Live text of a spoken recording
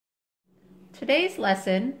Today's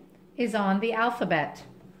lesson is on the alphabet.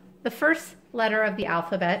 The first letter of the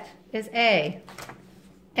alphabet is A.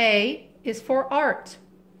 A is for art.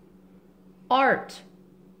 Art.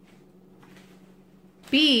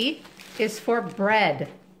 B is for bread.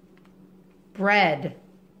 Bread.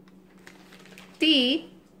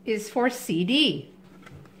 C is for CD.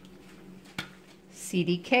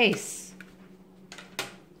 CD case.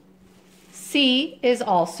 C is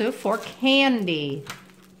also for candy.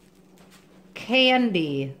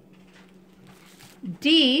 Candy.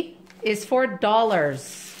 D is for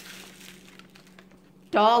dollars.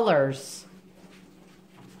 Dollars.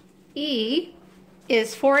 E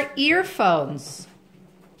is for earphones.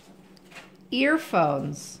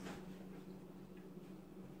 Earphones.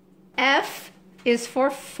 F is for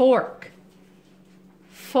fork.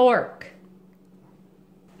 Fork.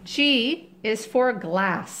 G is for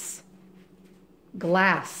glass.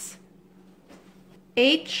 Glass.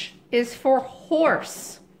 H is for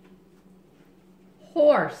horse.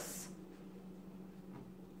 Horse.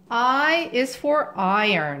 I is for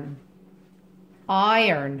iron.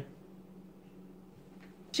 Iron.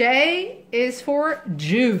 J is for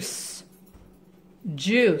juice.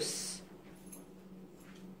 Juice.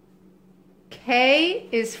 K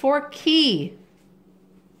is for key.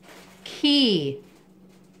 Key.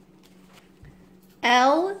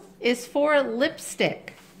 L is for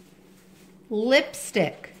lipstick.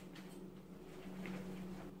 Lipstick.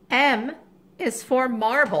 M is for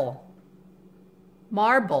marble.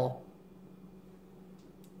 Marble.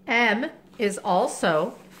 M is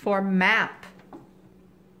also for map.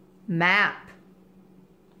 Map.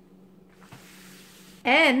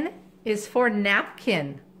 N is for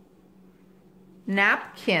napkin.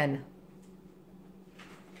 Napkin.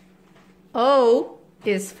 O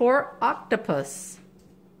is for octopus.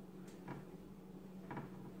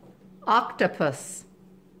 Octopus.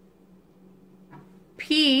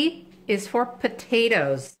 P is for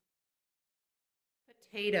potatoes.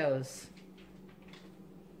 Potatoes.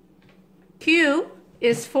 Q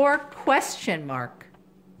is for question mark.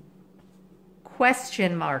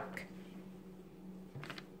 Question mark.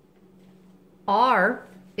 R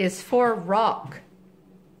is for rock.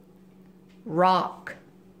 Rock.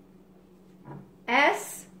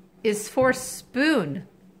 S is for spoon.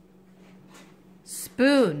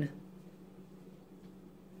 Spoon.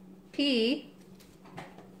 T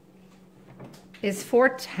is for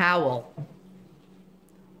towel.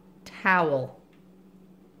 Towel.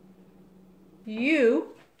 U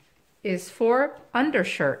is for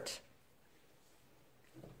undershirt.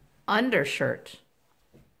 Undershirt.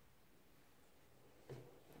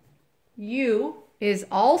 U is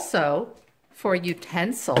also for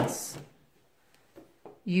utensils.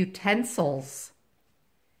 Utensils.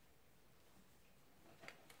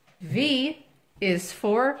 V is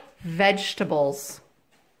for vegetables.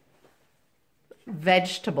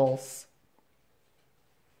 Vegetables.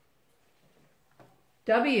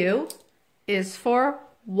 W is for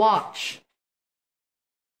watch.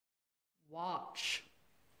 Watch.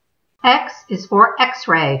 X is for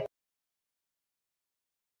X-ray.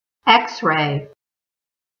 X-ray.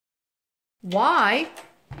 Y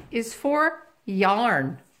is for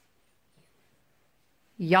yarn.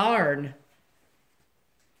 Yarn.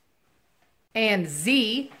 And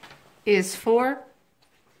Z is for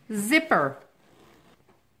zipper.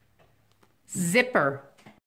 Zipper.